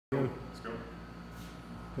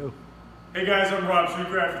Go. Hey guys, I'm Rob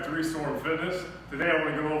Shoecraft at 3 Storm Fitness. Today I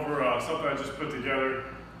want to go over something I just put together.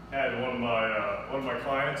 Had one of my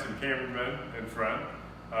clients and cameraman and friend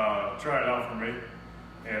try it out for me,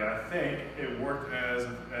 and I think it worked as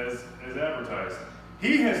advertised.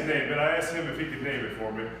 He has named it. I asked him if he could name it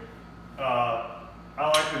for me. I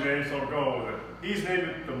like the name, so I'll go with it. He's named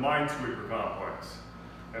it the Minesweeper Complex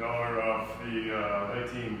in honor of the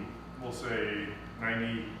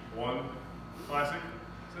 91 Classic.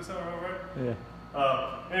 Does that sound right?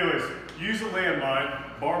 Yeah. Anyways, use a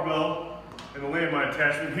landmine, barbell, and the landmine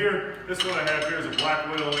attachment. Here, this one I have here is a black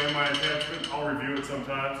widow landmine attachment. I'll review it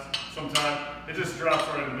sometime. It just drops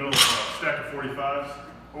right in the middle of a stack of 45s,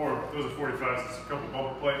 or those are 45s, it's a couple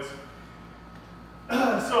bumper plates.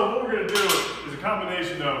 So what we're going to do is a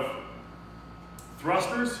combination of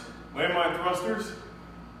thrusters, landmine thrusters,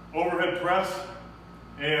 overhead press,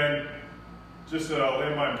 and just a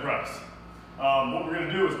landmine press. What we're going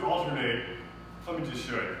to do is alternate. Let me just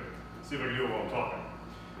show you. See if I can do it while I'm talking.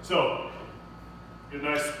 So, get a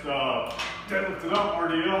nice deadlifted up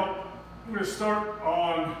RDL. We're going to start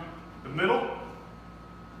on the middle.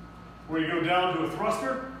 We're going to go down to a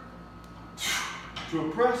thruster, to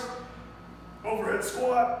a press, overhead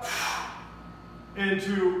squat,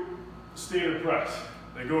 into standard press.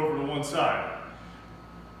 They go over to one side.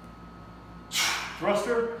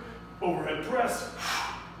 Thruster, overhead press,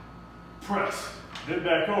 press, then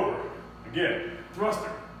back over. Again,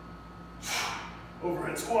 thruster,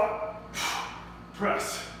 overhead squat,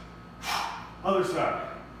 press, other side.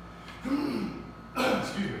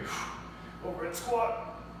 Excuse me. Overhead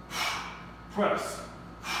squat, press,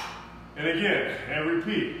 and again, and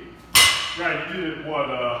repeat. Right, you did it, what,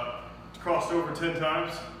 crossed over 10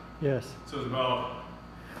 times? Yes. So it's about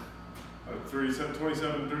 37,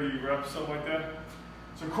 27, 30 reps, something like that.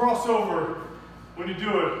 So crossover, when you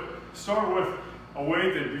do it, start with a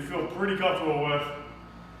weight that you feel pretty comfortable with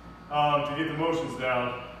to get the motions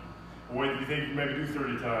down, a weight that you think you can maybe do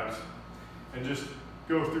 30 times, and just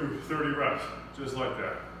go through 30 reps, just like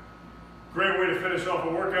that. Great way to finish off a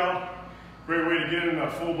workout, great way to get in a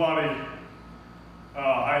full body,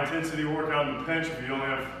 high intensity workout in the bench if you only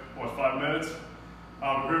have, what, 5 minutes.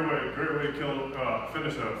 Great way to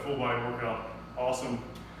finish a full body workout. Awesome.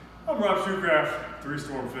 I'm Rob Shoecraft, 3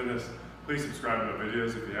 Storm Fitness. Please subscribe to my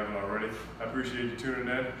videos if you haven't already. I appreciate you tuning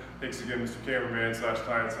in. Thanks again, Mr. Cameraman /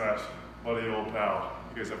 client / buddy old pal.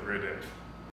 You guys have a great day.